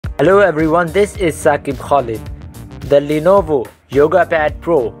Hello everyone, this is Saqib Khalid. The Lenovo Yoga Pad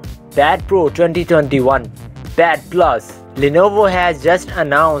Pro, Pad Pro 2021, Pad Plus. Lenovo has just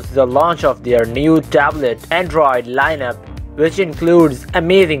announced the launch of their new tablet Android lineup, which includes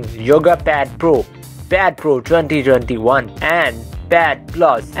amazing Yoga Pad Pro, Pad Pro 2021 and Pad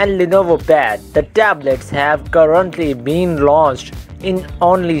Plus and Lenovo Pad. The tablets have currently been launched in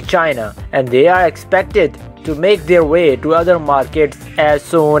only China and they are expected to make their way to other markets as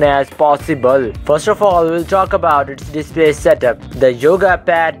soon as possible. First of all, we'll talk about its display setup. The Yoga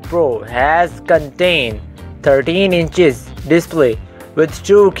Pad Pro has contained 13 inches display with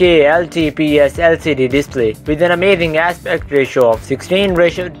 2K LTPS LCD display with an amazing aspect ratio of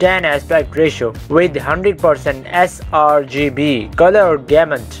 16:10 aspect ratio with 100% sRGB color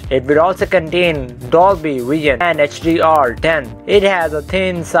gamut. It will also contain Dolby Vision and HDR10. It has a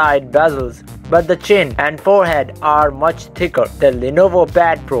thin side bezels, but the chin and forehead are much thicker. The Lenovo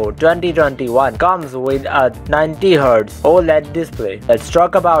Pad Pro 2021 comes with a 90Hz OLED display. Let's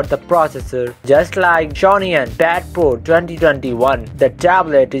talk about the processor. Just like Xiaomi Pad Pro 2021, the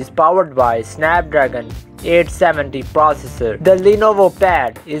tablet is powered by Snapdragon 870 processor. The Lenovo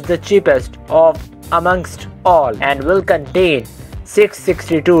Pad is the cheapest of amongst all and will contain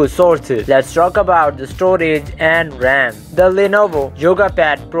 662 sources. Let's talk about the storage and RAM. The Lenovo Yoga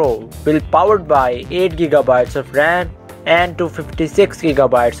Pad Pro will be powered by 8GB of RAM and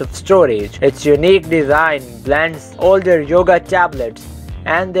 256GB of storage. Its unique design blends older yoga tablets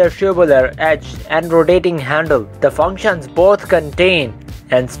and their tubular edge and rotating handle. The functions both contain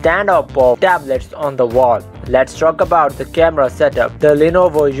and stand up of tablets on the wall. Let's talk about the camera setup. The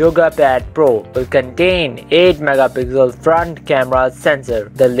Lenovo Yoga Pad Pro will contain 8MP front camera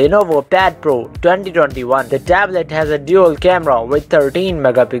sensor. The Lenovo Pad Pro 2021, the tablet has a dual camera with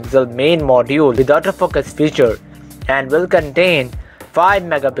 13MP main module with autofocus feature and will contain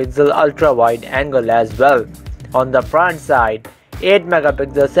 5MP ultra wide angle as well. On the front side,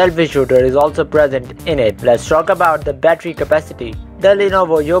 8MP selfie shooter is also present in it. Let's talk about the battery capacity. The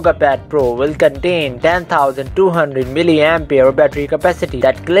Lenovo Yoga Pad Pro will contain 10,200 mAh battery capacity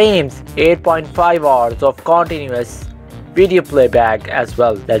that claims 8.5 hours of continuous video playback as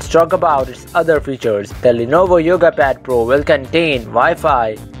well. Let's talk about its other features. The Lenovo Yoga Pad Pro will contain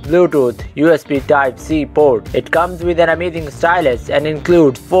Wi-Fi, Bluetooth, USB Type-C port. It comes with an amazing stylus and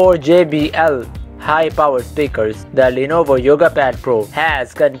includes 4 JBL high-power speakers. The Lenovo Yoga Pad Pro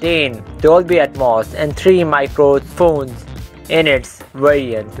has contained Dolby Atmos and 3 microphones in its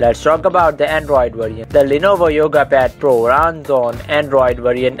variant. Let's talk about the Android variant. The Lenovo Yoga Pad Pro runs on Android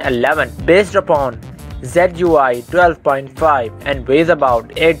variant 11 based upon ZUI 12.5 and weighs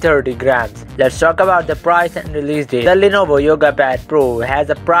about 830 grams. Let's talk about the price and release date. The Lenovo Yoga Pad Pro has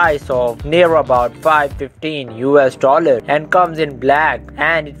a price of near about $515 and comes in black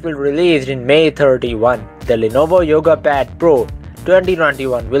and it will release in May 31. The Lenovo Yoga Pad Pro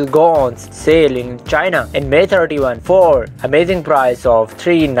 2021 will go on sale in China in May 31 for amazing price of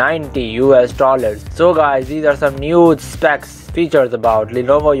 $390. So guys, these are some new specs features about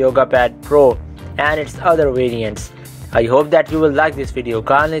Lenovo Yoga Pad Pro and its other variants. I hope that you will like this video.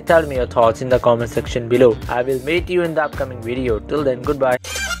 Kindly tell me your thoughts in the comment section below. I will meet you in the upcoming video. Till then, goodbye.